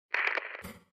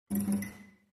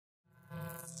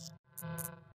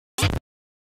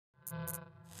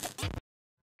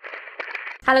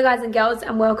Hello guys and girls,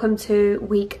 and welcome to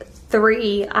week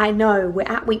 3. I know we're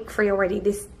at week 3 already.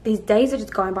 These days are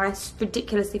just going by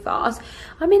ridiculously fast.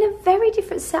 I'm in a very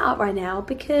different setup right now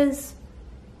because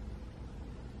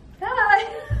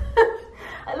hi.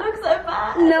 I look so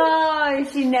bad. No,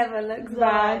 she never looks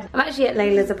bad. I'm actually at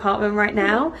Layla's apartment right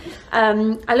now.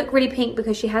 I look really pink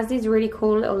because she has these really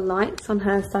cool little lights on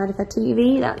her side of her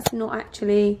TV. That's not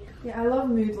actually... Yeah, I love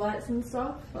mood lights and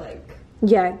stuff. Like...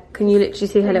 Yeah, can you literally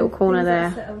see her little corner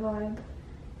there?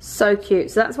 So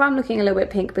cute. So that's why I'm looking a little bit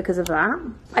pink, because of that.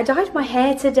 I dyed my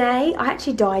hair today. I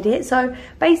actually dyed it. So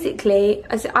basically,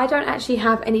 I don't actually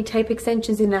have any tape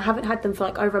extensions in there. I haven't had them for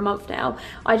like over a month now.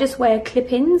 I just wear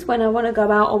clip-ins when I want to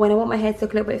go out or when I want my hair to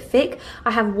look a little bit thick.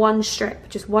 I have one strip,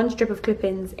 just one strip of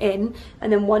clip-ins in,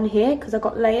 and then one here because I've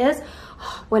got layers.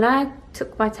 When I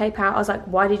took my tape out, I was like,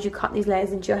 why did you cut these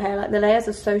layers into your hair? Like, the layers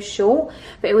are so short.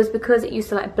 But it was because it used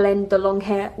to like blend the long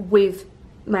hair with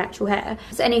my actual hair.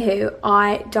 So anywho,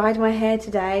 I dyed my hair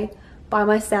today by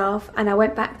myself, and I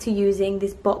went back to using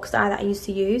this box dye that I used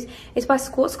to use. It's by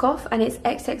Schwarzkopf and it's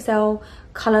XXL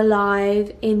Color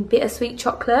Live in Bittersweet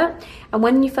Chocolate. And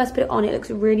when you first put it on, it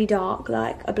looks really dark,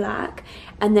 like a black,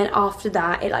 and then after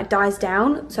that it like dies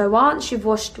down. So once you've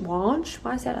washed, why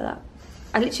I say it like that?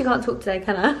 I literally can't talk today,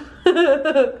 can I?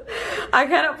 I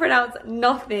cannot pronounce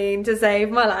nothing to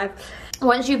save my life.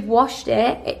 Once you've washed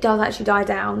it, it does actually die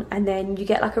down, and then you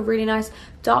get like a really nice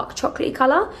dark chocolatey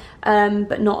colour,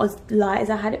 but not as light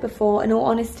as I had it before, in all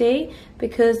honesty,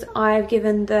 because I've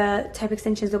given the tape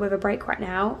extensions a bit of a break right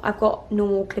now. I've got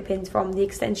normal clip-ins from the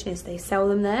extensionist. They sell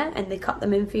them there and they cut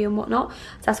them in for you and whatnot. So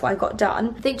that's what I got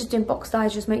done. I think just doing box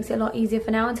dyes just makes it a lot easier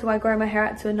for now until I grow my hair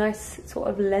out to a nice sort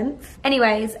of length.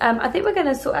 Anyways, I think we're going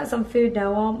to sort out some food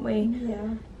now, aren't we?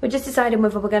 Yeah. We're just deciding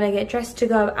whether we're going to get dressed to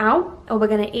go out or we're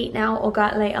going to eat now or go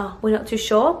out later. We're not too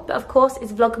sure. But of course,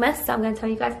 it's Vlogmas, so I'm going to tell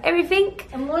you guys everything.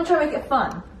 I'm going to try and make it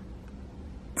fun.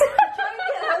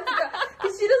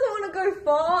 Because she doesn't want to go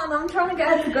far, and I'm trying to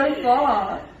get her to go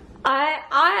far. I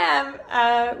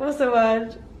am, what's the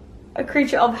word? A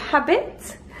creature of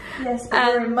habit. Yes, but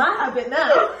you're in my habit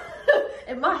now.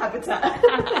 In my habitat.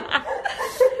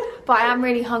 But I am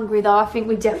really hungry though. I think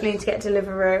we definitely need to get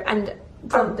Deliveroo. And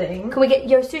something. Can we get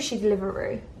Yo Sushi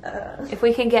Deliveroo? If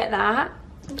we can get that,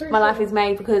 my life is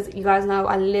made, because you guys know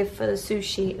I live for the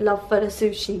sushi, love for the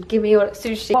sushi. Give me all the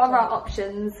sushi. What are our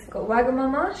options? Got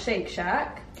Wagamama, Shake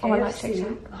Shack, KFC. Oh, I like Shake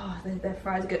Shack. Oh, their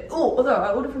fries are good. Oh, although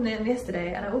I ordered from them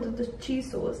yesterday and I ordered the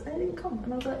cheese sauce and it didn't come,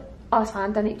 and I was like, oh, it's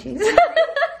fine, don't eat cheese.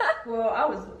 Well, I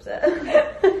was upset.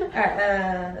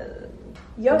 Alright,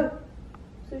 Yo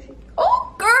Sushi.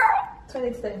 Oh, girl! 20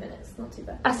 to 30 minutes, not too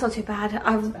bad. That's not too bad.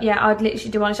 I'd literally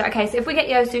do one shot. Okay, so if we get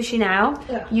Yo Sushi now,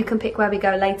 you can pick where we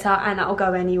go later, and I'll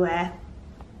go anywhere.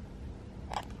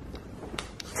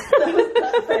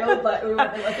 that failed, like, we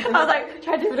went like I was like,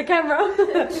 try to do for the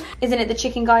camera. Isn't it the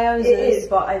chicken gyozas? It is,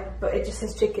 but it just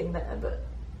says chicken there, but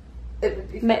it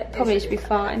would be fine. Probably should be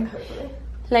fine. Hopefully.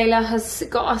 Layla has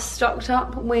got us stocked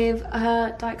up with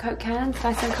Diet Coke cans,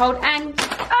 nice and cold, and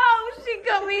oh, she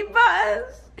got me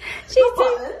butters. She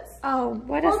did. Oh,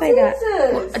 why did I say that?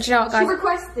 Well, do you know what, guys? She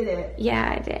requested it.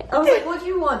 Yeah, I did. I was like, what do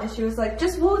you want? And she was like,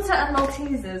 just water and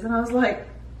Maltesers. And I was like,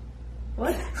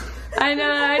 what? I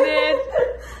know, I did.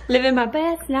 Living my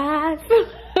best life.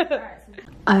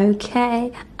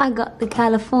 Okay, I got the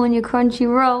California crunchy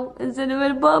roll instead of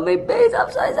a barbie base.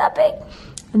 I'm so happy.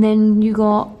 And then you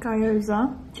got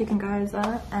gyoza, chicken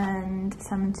gyoza, and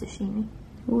salmon sashimi.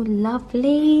 Oh,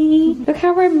 lovely. Look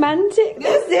how romantic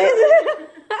this is.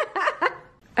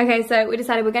 Okay, so we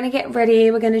decided we're going to get ready.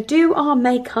 We're going to do our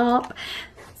makeup,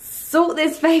 sort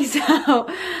this face out,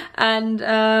 and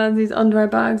these underwear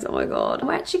bags. Oh my god.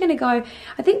 We're actually going to go,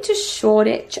 I think, to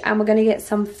Shoreditch, and we're going to get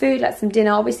some food, like some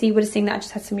dinner. Obviously, you would have seen that I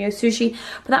just had some Yo Sushi,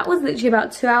 but that was literally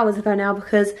about 2 hours ago now,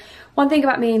 because one thing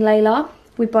about me and Layla,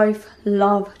 we both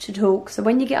love to talk. So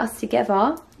when you get us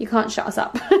together, you can't shut us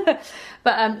up.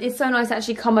 But it's so nice to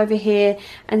actually come over here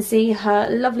and see her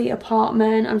lovely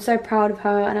apartment. I'm so proud of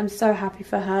her and I'm so happy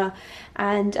for her.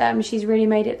 And she's really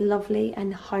made it lovely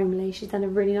and homely. She's done a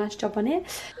really nice job on it.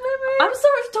 I'm so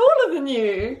much taller than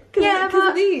you. Yeah, because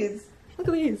of these. Look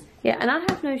at these. Yeah, and I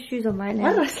have no shoes on right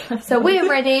now. So we're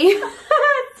ready.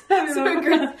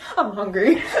 I'm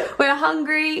hungry. We're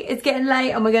hungry, it's getting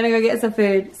late, and we're gonna go get some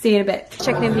food. See you in a bit.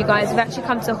 Checking in with you guys. We've actually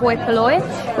come to Hoi Polloi,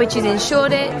 which is in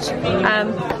Shoreditch.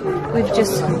 We've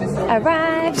just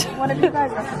arrived. One of you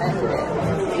guys recommended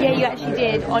it. Yeah, you actually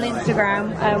did on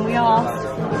Instagram. We asked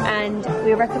and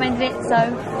we recommended it, so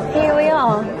here we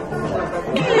are.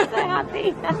 Say hi.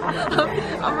 happy.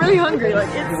 I'm really hungry. Like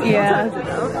it's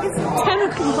It's 10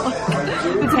 o'clock.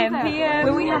 10 p.m.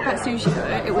 When we had that sushi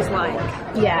though, it was like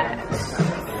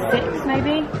 6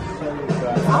 maybe.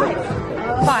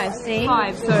 5. See.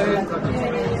 5. So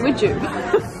we're due.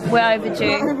 We're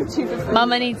overdue.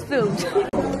 Mama needs food.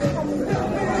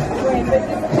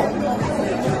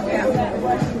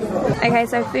 Okay,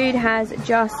 so food has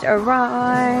just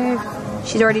arrived.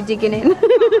 She's already digging in.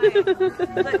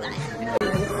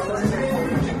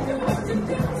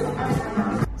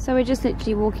 So we're just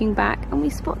literally walking back and we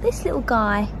spot this little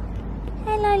guy.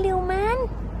 Hello, little man.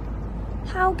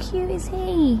 How cute is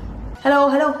he? Hello,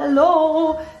 hello,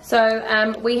 hello.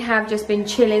 So we have just been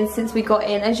chilling since we got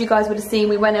in. As you guys would have seen,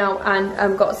 we went out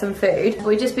and got some food.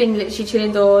 We've just been literally chilling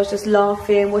indoors, just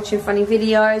laughing, watching funny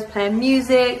videos, playing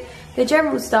music, the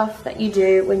general stuff that you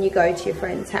do when you go to your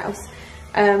friend's house.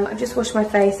 I've just washed my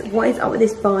face. What is up with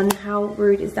this bun? How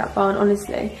rude is that bun,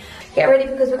 honestly? Get ready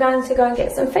because we're going to go and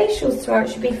get some facials tomorrow.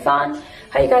 It should be fun.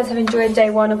 Hope you guys have enjoyed day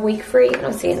 1 of week 3 and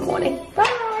I'll see you in the morning.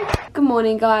 Bye. Good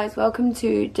morning, guys. Welcome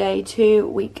to day 2,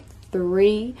 week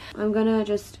 3. I'm gonna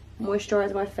just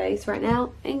moisturize my face right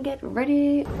now and get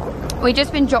ready. We've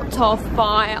just been dropped off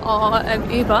by our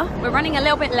Uber. We're running a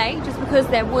little bit late just because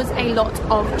there was a lot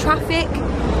of traffic.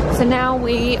 So now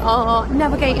we are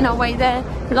navigating our way there.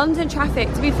 London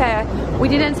traffic, to be fair, we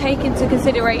didn't take into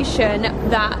consideration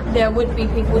that there would be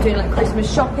people doing like Christmas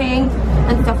shopping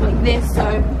and stuff like this.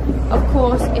 So of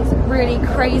course it's really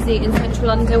crazy in central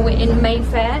London. We're in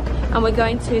Mayfair and we're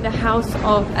going to the house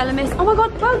of Elemis. Oh my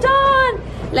god, well done!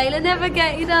 Layla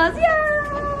navigated us, yay!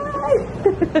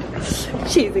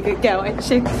 She's a good girl, ain't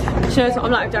she? She knows what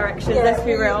I'm like with directions, let's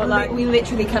be real. Like, we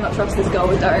literally cannot trust this girl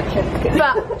with directions.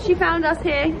 But she found us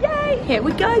here, yay! Here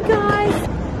we go, guys.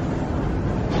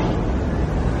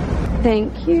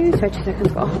 Thank you. So 2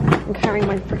 seconds. Oh, I'm carrying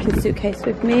my freaking suitcase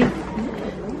with me.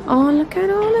 Oh, look at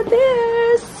all of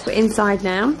this. We're inside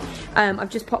now.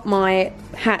 I've just popped my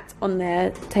hat on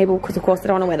their table because of course I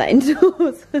don't want to wear that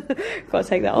indoors. Gotta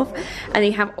take that off. And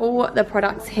they have all the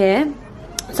products here.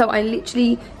 So I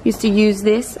literally used to use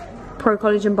this Pro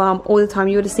Collagen Balm all the time.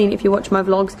 You would have seen it if you watch my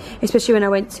vlogs, especially when I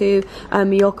went to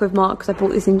Mallorca with Mark because I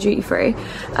bought this in duty free.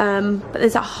 But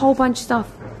there's a whole bunch of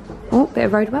stuff. Oh, bit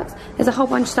of roadworks. There's a whole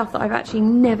bunch of stuff that I've actually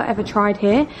never ever tried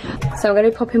here. So I'm going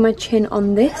to be popping my chin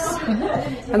on this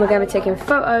and we're going to be taking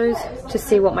photos to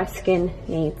see what my skin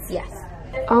needs. Yes.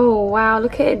 Oh wow,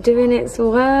 look at it doing its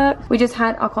work. We just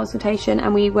had our consultation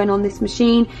and we went on this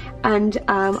machine and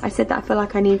I said that I feel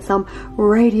like I need some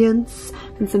radiance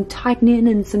and some tightening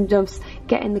and some just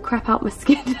getting the crap out my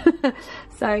skin.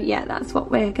 So yeah, that's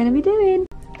what we're going to be doing.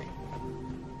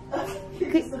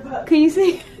 Can you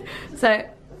see? So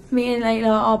me and Layla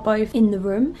are both in the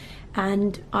room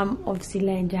and I'm obviously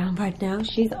laying down right now.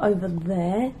 She's over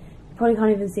there. Probably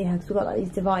can't even see her because we've got like these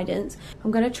dividers.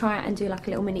 I'm going to try and do like a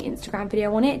little mini Instagram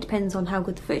video on it. It depends on how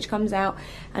good the footage comes out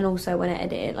and also when I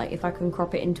edit it, like if I can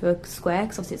crop it into a square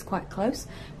because obviously it's quite close.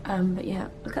 But yeah,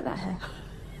 look at that hair.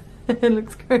 It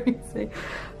looks crazy.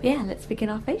 But yeah, let's begin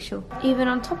our facial. Even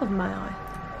on top of my eye.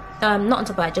 Not on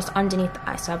top of it, just underneath the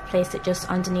eye. So I've placed it just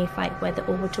underneath like where the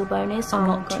orbital bone is, so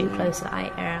not too close to the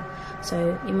eye area.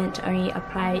 So you're meant to only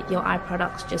apply your eye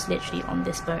products just literally on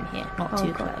this bone here, not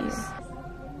too close.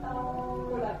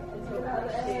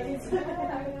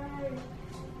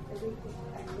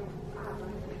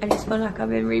 I just feel like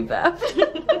I'm in rebirth.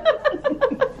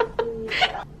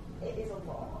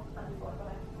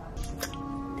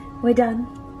 We're done.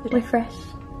 We're fresh.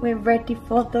 We're ready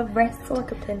for the rest. I feel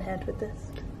like a pinhead with this.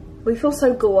 We feel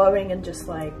so glowing and just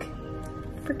like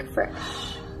freaking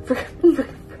fresh.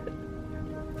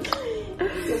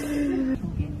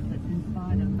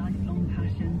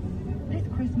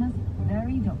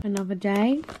 Another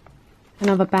day,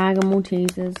 another bag of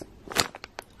Maltesers.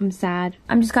 I'm sad.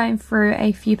 I'm just going through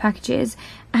a few packages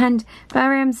and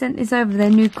Barium sent this over,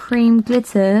 their new cream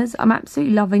glitters. I'm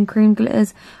absolutely loving cream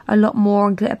glitters a lot more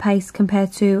on glitter paste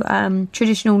compared to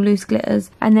traditional loose glitters.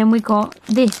 And then we got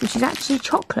this, which is actually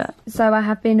chocolate. So I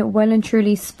have been well and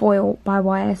truly spoiled by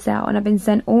YSL and I've been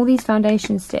sent all these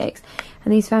foundation sticks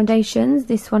and these foundations,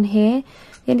 this one here.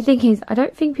 The only thing is, I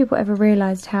don't think people ever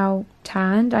realised how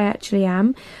tanned I actually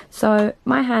am. So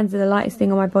my hands are the lightest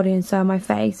thing on my body and so are my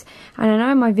face. And I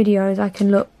know in my videos I can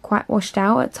look quite washed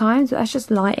out at times, but that's just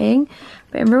lighting.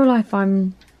 But in real life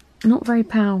I'm not very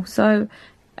pale. So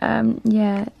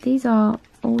yeah, these are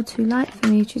all too light for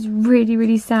me, which is really,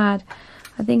 really sad.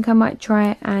 I think I might try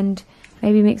it and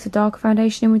maybe mix a darker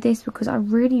foundation in with this because I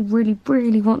really, really,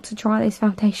 really want to try this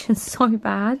foundation so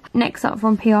bad. Next up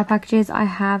from PR Packages, I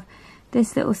have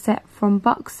this little set from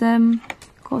Buxom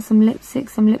Got some lipstick,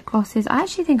 some lip glosses. I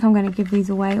actually think I'm going to give these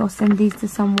away or send these to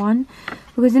someone.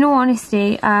 Because in all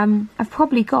honesty, I've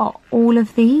probably got all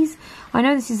of these. I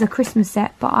know this is a Christmas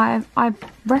set, but I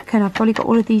reckon I've probably got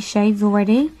all of these shades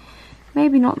already.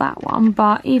 Maybe not that one,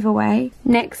 but either way.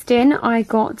 Next in, I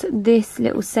got this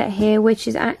little set here, which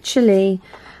is actually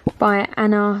by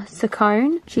Anna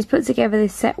Saccone. She's put together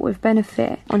this set with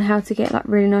Benefit on how to get like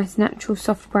really nice natural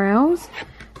soft brows.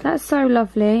 That's so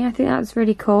lovely. I think that's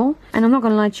really cool. And I'm not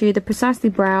going to lie to you, the Precisely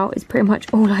Brow is pretty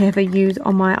much all I ever use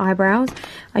on my eyebrows.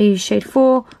 I use shade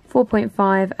 4,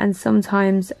 4.5 and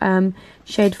sometimes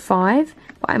shade 5.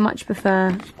 But I much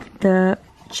prefer the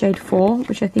shade 4,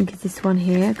 which I think is this one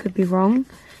here. Could be wrong.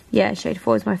 Yeah, shade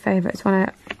 4 is my favourite. It's one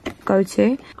I go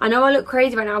to. I know I look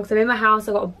crazy right now because I'm in my house.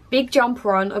 I've got a big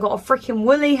jumper on. I've got a freaking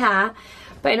woolly hair.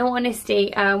 But in all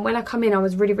honesty, when I come in, I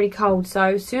was really, really cold.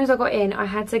 So as soon as I got in, I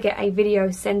had to get a video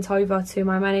sent over to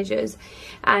my managers.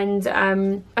 And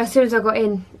as soon as I got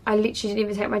in, I literally didn't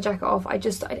even take my jacket off. I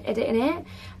just started editing it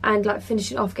and like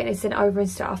finishing off, getting it sent over and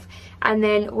stuff. And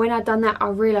then when I'd done that, I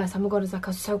realised, oh my god, I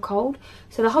was so cold.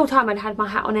 So the whole time I'd had my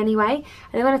hat on anyway.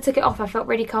 And then when I took it off, I felt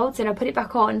really cold. So then I put it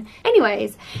back on.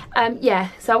 Anyways, yeah.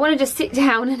 So I want to just sit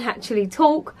down and actually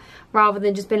talk, rather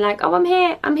than just being like, oh, I'm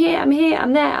here, I'm here, I'm here,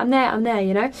 I'm there, I'm there, I'm there,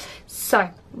 you know. So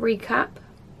recap,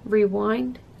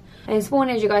 rewind. And this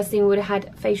morning, as you guys seen, we would have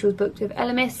had facials booked with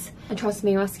Elemis. And trust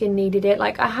me, my skin needed it.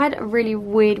 Like, I had a really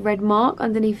weird red mark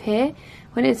underneath here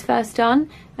when it was first done.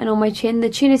 And on my chin. The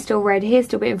chin is still red. Here's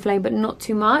still a bit inflamed, but not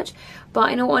too much.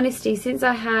 But in all honesty, since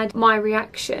I had my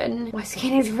reaction, my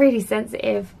skin is really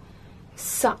sensitive. It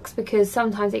sucks because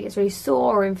sometimes it gets really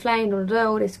sore or inflamed or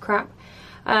all this crap.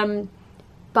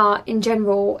 But in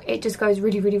general, it just goes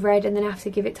really, really red, and then I have to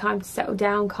give it time to settle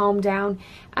down, calm down.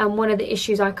 And one of the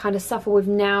issues I kind of suffer with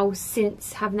now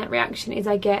since having that reaction is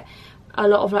I get a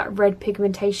lot of like red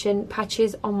pigmentation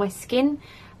patches on my skin,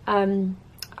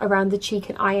 around the cheek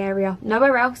and eye area.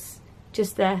 Nowhere else,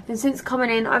 just there. And since coming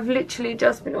in, I've literally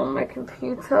just been on my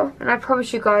computer. And I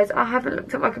promise you guys, I haven't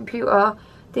looked at my computer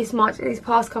this much in these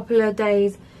past couple of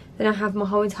days than I have my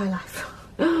whole entire life.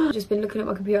 I've just been looking at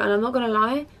my computer, and I'm not going to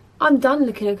lie, I'm done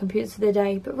looking at computers for the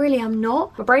day, but really I'm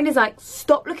not. My brain is like,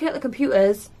 stop looking at the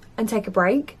computers and take a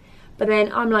break. But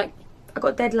then I'm like, I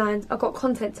got deadlines, I got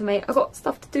content to make, I got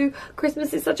stuff to do.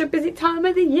 Christmas is such a busy time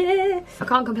of the year. I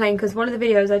can't complain because one of the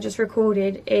videos I just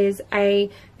recorded is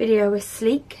a video with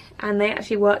Sleek, and they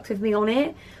actually worked with me on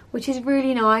it, which is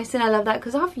really nice, and I love that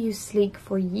because I've used Sleek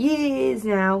for years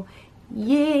now.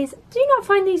 Years. Do you not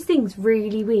find these things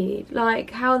really weird? Like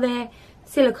how they're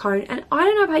silicone, and I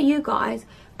don't know about you guys,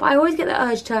 but I always get the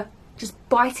urge to just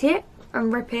bite it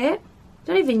and rip it.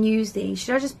 Don't even use these.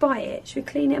 Should I just bite it? Should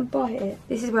we clean it and bite it?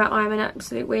 This is where I'm an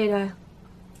absolute weirdo.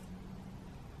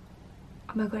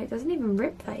 Oh my god, it doesn't even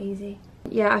rip that easy.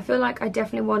 Yeah, I feel like I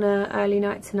definitely want an early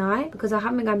night tonight because I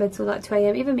haven't been going to bed till like 2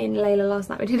 AM. Even me and Layla last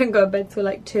night, we didn't go to bed till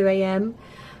like 2 AM.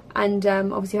 And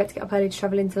obviously I had to get up early to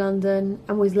travel into London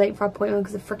and was late for our appointment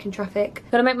because of freaking traffic.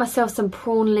 I'm gonna make myself some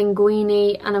prawn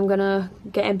linguine and I'm gonna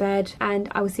get in bed, and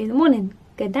I will see you in the morning.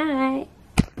 Good night.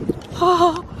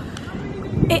 Oh,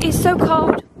 it is so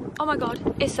cold. Oh my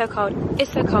god, it's so cold.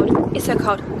 It's so cold. It's so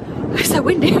cold. It's so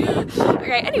windy.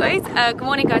 Okay, anyways, good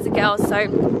morning guys and girls. So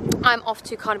I'm off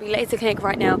to Carnaby Laser Clinic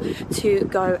right now to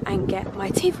go and get my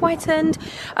teeth whitened.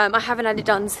 I haven't had it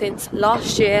done since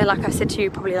last year, like I said to you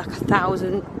probably like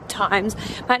 1,000 times.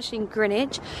 I'm actually in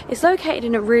Greenwich. It's located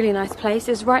in a really nice place.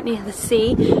 It's right near the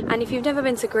sea, and if you've never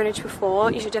been to Greenwich before,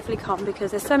 you should definitely come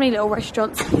because there's so many little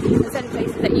restaurants and so many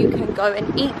places that you can go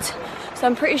and eat. So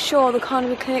I'm pretty sure the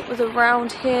Carnaby Clinic was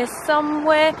around here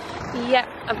somewhere. Yep,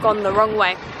 I've gone the wrong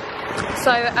way.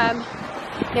 So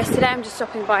yes, today I'm just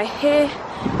stopping by here,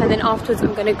 and then afterwards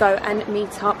I'm going to go and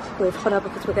meet up with Hodder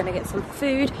because we're going to get some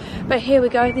food. But here we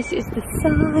go, this is the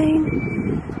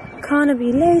sign,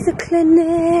 Carnaby Laser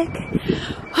Clinic.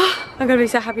 I'm going to be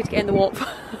so happy to get in the warmth.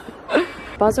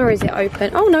 Buzz, or is it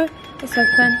open? Oh no, it's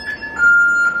open.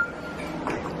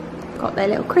 Got their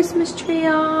little Christmas tree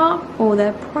up, all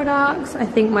their products. I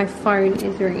think my phone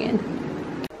is ringing.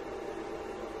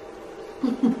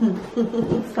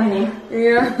 Funny.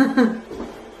 Yeah.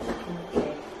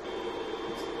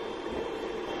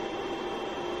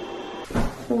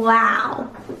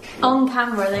 Wow. On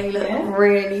camera they look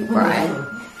really bright.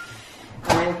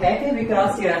 I'm happy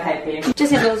because you're happy.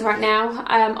 Just indoors right now.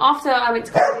 After I went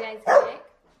to Carnaby Laser Clinic.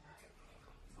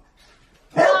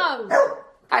 No!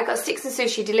 I got sticks of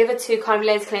sushi delivered to Carnaby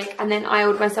Laser Clinic, and then I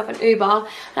ordered myself an Uber. And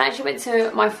I actually went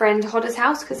to my friend Hodder's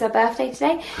house because it's her birthday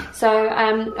today. So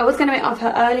I was going to meet up with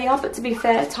her earlier, but to be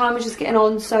fair, time was just getting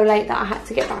on so late that I had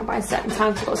to get back by a certain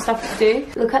time because I've got stuff to do.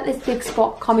 Look at this big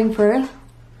spot coming through.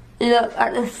 Look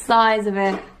at the size of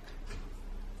it.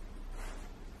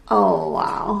 Oh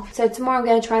wow. So tomorrow I'm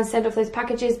going to try and send off those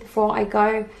packages before I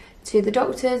go to the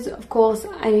doctors. Of course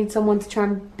I need someone to try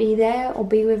and be there or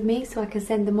be with me so I can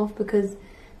send them off, because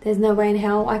there's no way in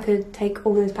hell I could take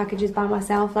all those packages by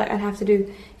myself. Like, I'd have to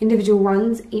do individual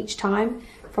runs each time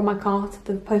from my car to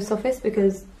the post office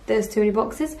because there's too many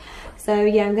boxes. So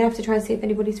yeah, I'm gonna have to try and see if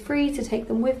anybody's free to take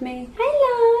them with me.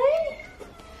 Hello.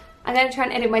 I'm gonna try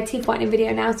and edit my teeth whitening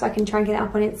video now so I can try and get it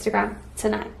up on Instagram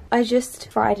tonight. I just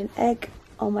fried an egg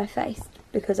on my face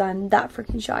because I'm that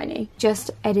freaking shiny. Just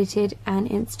edited an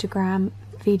Instagram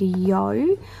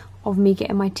video of me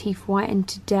getting my teeth whitened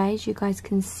today, as you guys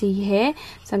can see here.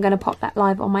 So I'm going to pop that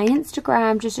live on my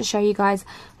Instagram just to show you guys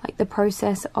like the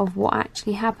process of what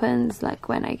actually happens, like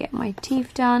when I get my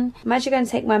teeth done. I'm actually going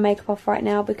to take my makeup off right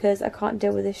now because I can't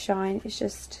deal with this shine. It's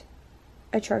just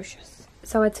atrocious.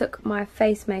 So I took my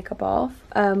face makeup off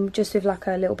just with like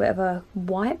a little bit of a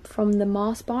wipe from the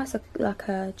mask bar, so like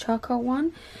a charcoal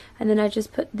one, and then I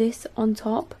just put this on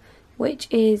top, which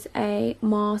is a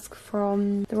mask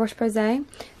from the Roche-Posay.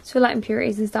 It's for like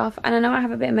impurities and stuff. And I know I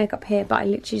have a bit of makeup here, but I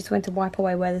literally just went to wipe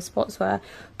away where the spots were,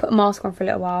 put a mask on for a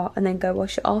little while, and then go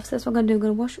wash it off. So that's what I'm going to do. I'm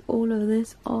going to wash all of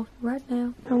this off right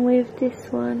now. And with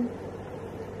this one.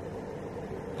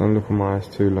 Don't look at my eyes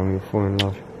too long, you'll fall in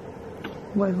love.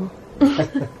 Whatever.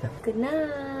 Good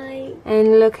night.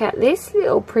 And look at this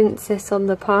little princess on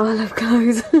the pile of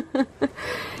clothes.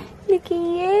 Look at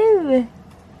you.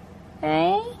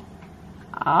 Hey?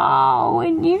 Oh,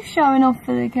 when you showing off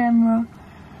for the camera.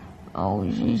 Oh,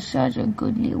 she's such a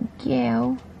good little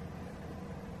girl.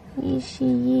 Yes, she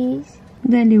is.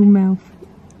 That little mouth.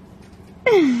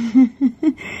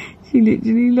 She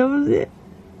literally loves it.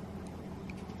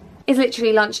 It's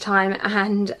literally lunchtime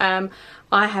and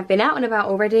I have been out and about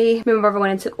already. Me and my brother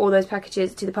went and took all those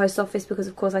packages to the post office because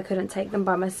of course I couldn't take them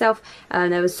by myself.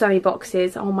 And there was so many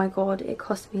boxes. Oh my god, it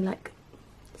cost me like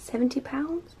 £70.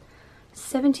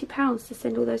 £70 to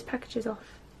send all those packages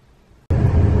off.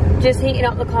 Just heating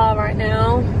up the car right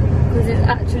now because it's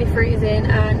actually freezing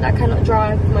and I cannot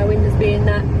drive with my windows being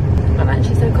that I'm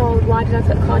actually so cold. Why did I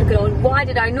put a cardigan on? Why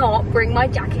did I not bring my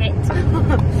jacket?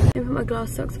 I put my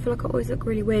glass socks. I feel like I always look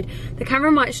really weird. The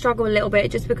camera might struggle a little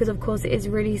bit just because of course it is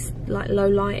really like low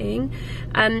lighting.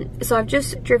 So I've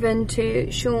just driven to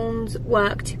Sean's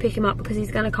work to pick him up because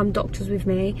he's going to come doctors with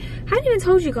me. I haven't even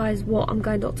told you guys what I'm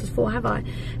going doctors for, have I?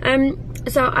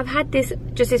 So I've had this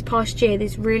just this past year,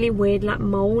 this really weird like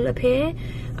mole appear.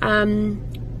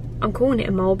 I'm calling it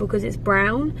a mole because it's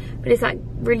brown, but it's like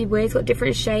really weird. It's got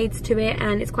different shades to it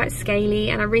and it's quite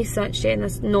scaly, and I researched it and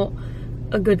that's not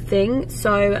a good thing.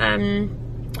 So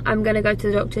I'm gonna go to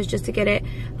the doctors just to get it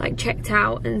like checked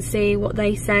out and see what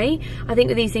they say. I think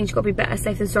with these things you've got to be better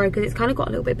safe than sorry because it's kind of got a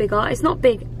little bit bigger. It's not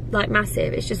big like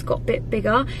massive, it's just got a bit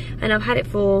bigger, and I've had it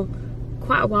for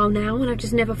quite a while now and I've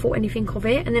just never thought anything of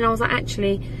it. And then I was like,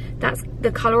 actually that's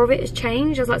the colour of it has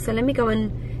changed. I was like, so let me go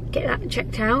and get that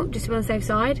checked out just to be on the safe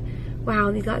side.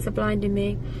 Wow, these lights are blinding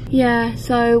me. Yeah,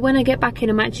 so when I get back in,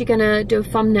 I'm actually gonna do a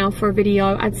thumbnail for a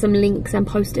video, add some links and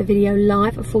post a video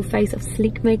live, a full face of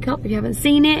sleek makeup if you haven't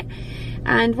seen it.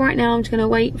 And right now I'm just gonna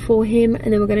wait for him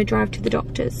and then we're gonna drive to the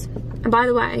doctor's. And by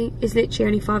the way, it's literally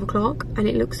only 5 o'clock and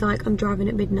it looks like I'm driving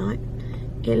at midnight.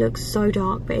 It looks so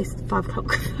dark, but it's 5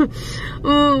 o'clock.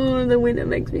 Oh, the winter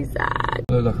makes me sad.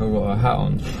 I look like I've got a hat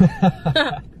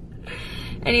on.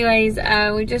 Anyways,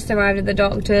 we just arrived at the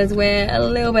doctor's. We're a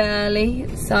little bit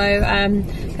early, so I'm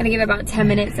gonna give it about 10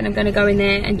 minutes and I'm gonna go in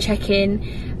there and check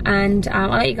in, and I'll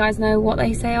let you guys know what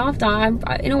they say after.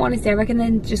 In all honesty, I reckon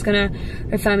they're just gonna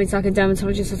refer me to like a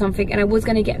dermatologist or something, and I was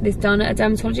gonna get this done at a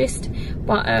dermatologist,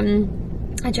 but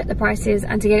I checked the prices,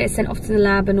 and to get it sent off to the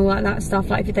lab and all like that stuff,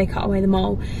 like if they cut away the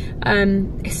mole,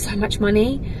 it's so much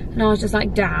money, and I was just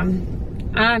like, damn,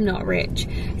 I'm not rich.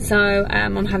 So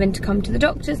I'm having to come to the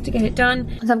doctors to get it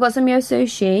done. So I've got some Yo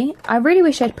Sushi. I really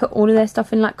wish I'd put all of their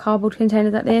stuff in like cardboard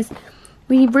containers like this.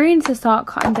 We really need to start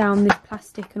cutting down this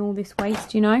plastic and all this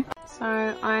waste, you know. So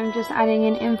I'm just adding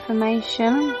in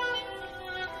information.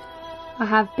 I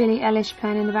have Billie Eilish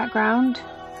playing in the background.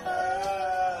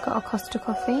 Got a Costa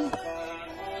coffee.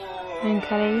 And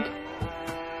Khalid.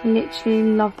 Literally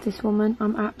love this woman.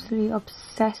 I'm absolutely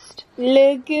obsessed.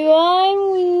 Look who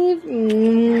I'm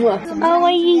with. Oh,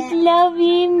 I just love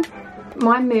him.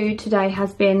 My mood today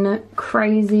has been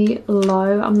crazy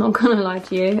low. I'm not gonna lie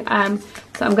to you.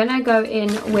 So I'm gonna go in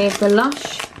with the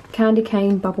Lush Candy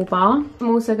Cane Bubble Bar. I'm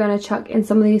also gonna chuck in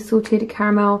some of these salted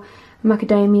caramel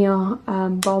macadamia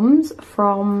bombs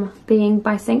from Being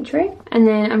by Sanctuary, and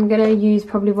then I'm gonna use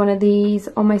probably one of these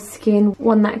on my skin,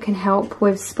 one that can help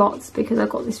with spots because I've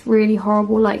got this really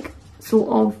horrible like sort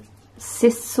of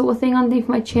cyst sort of thing underneath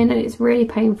my chin, and it's really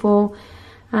painful.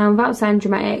 Without sounding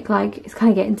dramatic, like, it's kind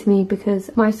of getting to me because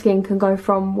my skin can go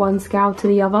from one scale to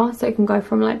the other, so it can go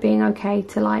from like being okay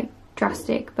to like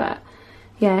drastic. But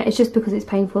yeah, it's just because it's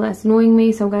painful that's annoying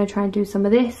me, so I'm going to try and do some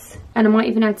of this, and I might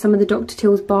even add some of the Dr.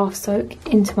 Teal's bath soak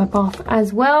into my bath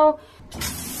as well.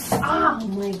 Oh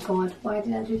my god, why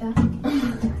did I do that?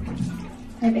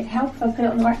 Maybe it helps if I put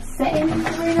it on the right setting.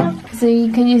 So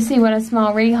can you see when I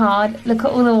smile really hard? Look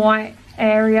at all the white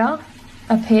area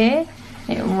up here.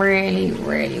 It really,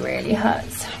 really, really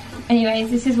hurts. Anyways,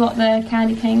 this is what the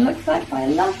candy cane looks like by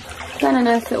Lush. It's kind of a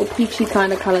nice little peachy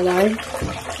kind of colour though.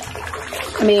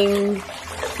 I mean,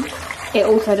 it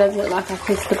also does look like I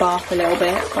pissed the bath a little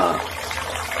bit,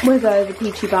 but we'll go with the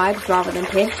peachy vibes rather than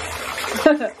piss.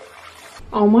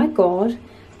 Oh my god,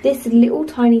 this little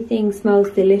tiny thing smells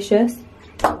delicious.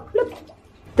 Look.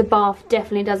 The bath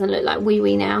definitely doesn't look like wee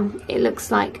wee now. It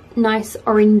looks like nice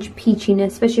orange peachiness,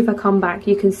 especially if I come back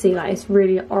you can see like it's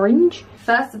really orange.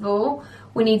 First of all,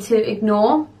 we need to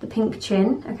ignore the pink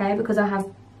chin, okay, because I have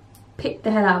picked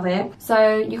the hell out of it.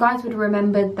 So you guys would have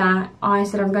remembered that I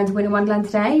said I'm going to Winter Wonderland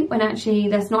today, when actually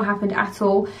that's not happened at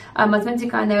all. I was meant to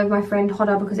go in there with my friend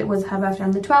Hoda because it was her birthday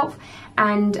on the 12th,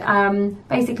 and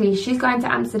basically she's going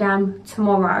to Amsterdam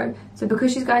tomorrow. So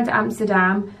because she's going to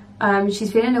Amsterdam,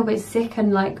 she's feeling a little bit sick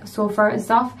and like sore throat and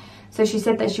stuff, so she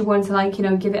said that she wanted to like, you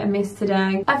know, give it a miss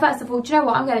today. I first of all, do you know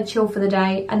what, I'm going to chill for the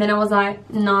day, and then I was like,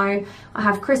 no, I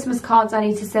have Christmas cards I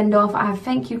need to send off, I have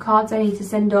thank you cards I need to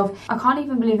send off. I can't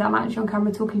even believe that I'm actually on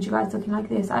camera talking to you guys looking like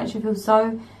this. I actually feel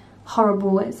so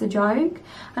horrible, it's a joke.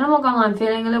 And I'm not gonna lie, I'm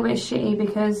feeling a little bit shitty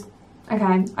because,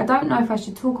 okay, I don't know if I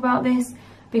should talk about this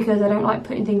because I don't like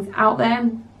putting things out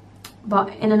there, but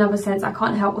in another sense I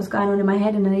can't help what's going on in my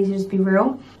head and I need to just be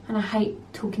real. And I hate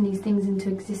talking these things into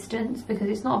existence because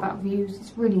it's not about views,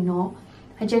 it's really not.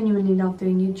 I genuinely love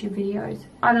doing YouTube videos.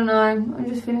 I don't know, I'm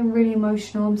just feeling really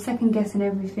emotional. I'm second guessing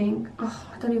everything. Oh,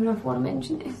 I don't even know if I want to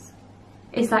mention this.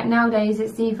 It's like nowadays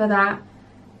it's either that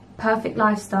perfect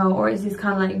lifestyle or it's this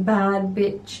kind of like bad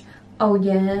bitch, oh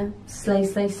yeah, slay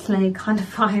slay slay kind of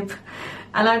vibe.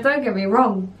 And like, don't get me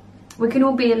wrong, we can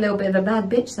all be a little bit of a bad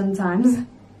bitch sometimes,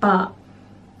 but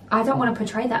I don't want to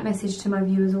portray that message to my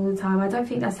viewers all the time. I don't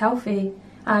think that's healthy.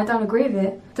 I don't agree with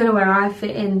it. Don't know where I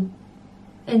fit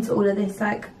into all of this.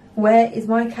 Like, where is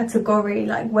my category?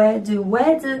 Like, where do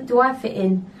I fit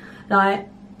in? Like,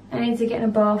 I need to get in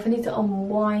a bath. I need to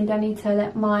unwind. I need to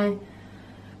let my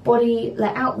body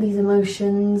let out these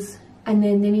emotions, and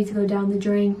then they need to go down the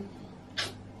drain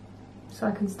so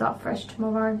I can start fresh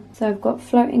tomorrow. So I've got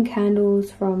floating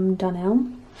candles from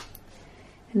Dunelm,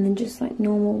 and then just like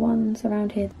normal ones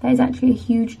around here. That is actually a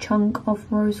huge chunk of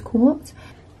rose quartz.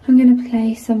 I'm gonna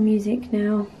play some music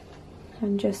now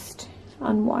and just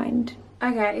unwind.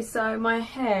 Okay, so my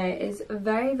hair is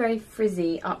very, very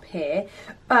frizzy up here.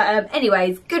 But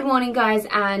anyways, good morning guys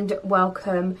and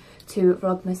welcome to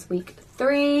Vlogmas week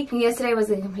 3. Yesterday was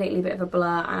a completely bit of a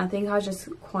blur and I think I was just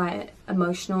quite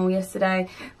emotional yesterday.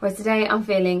 Whereas today I'm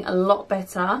feeling a lot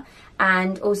better.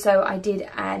 And also I did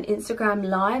an Instagram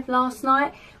live last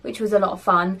night, which was a lot of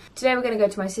fun. Today we're going to go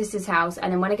to my sister's house,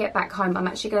 and then when I get back home I'm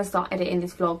actually going to start editing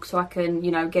this vlog so I can, you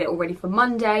know, get it all ready for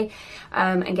Monday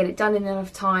and get it done in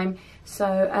enough time.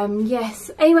 So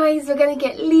yes, anyways, we're going to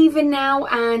get leaving now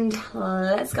and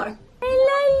let's go.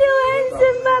 Hello, little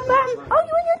handsome mama. Oh,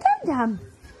 you want your dum-dum?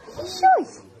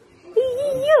 Shush.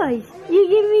 You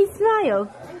give me a smile.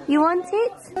 You want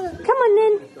it? Come on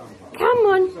then. Come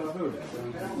on.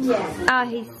 Yeah. Oh,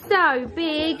 he's so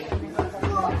big.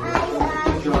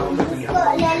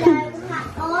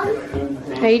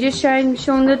 Are you just showing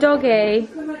Sean the doggy?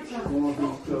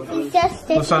 It's just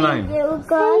what's her name? Little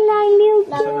girl. Hello, little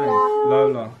girl.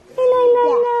 Lola. Hello,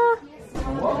 Lola.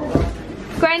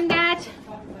 Yeah. Granddad.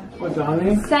 What,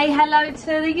 darling? Say hello to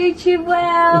the YouTube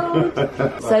world.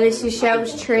 So this is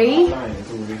Shell's tree.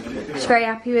 She's very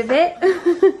happy with it.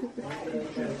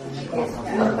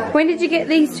 When did you get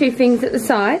these two things at the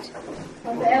side?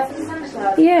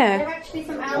 Yeah. They're actually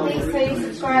from Aldi, so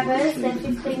subscribers, they're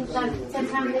 15, like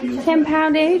 £10 each.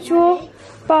 £10 each, or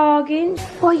bargain.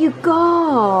 What you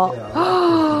got?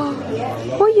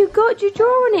 What you got? Did you draw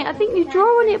on it? I think you draw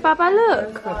on it, Baba.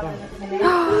 Look. You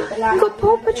got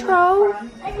Paw Patrol.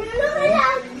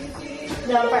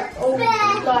 all like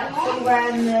all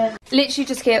around the. Literally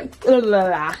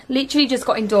just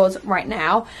got indoors right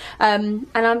now, and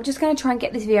I'm just going to try and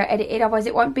get this video edited, otherwise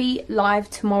it won't be live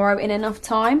tomorrow in enough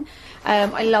time.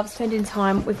 I love spending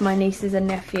time with my nieces and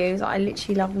nephews. I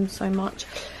literally love them so much.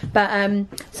 But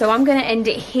so I'm going to end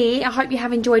it here. I hope you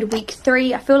have enjoyed week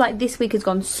 3. I feel like this week has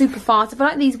gone super fast. I feel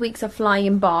like these weeks are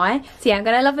flying by. So yeah, I'm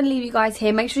going to love and leave you guys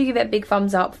here. Make sure you give it a big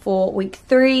thumbs up for week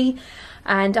 3.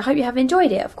 And I hope you have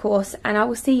enjoyed it, of course. And I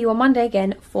will see you on Monday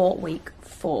again for week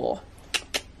 4.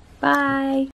 Bye.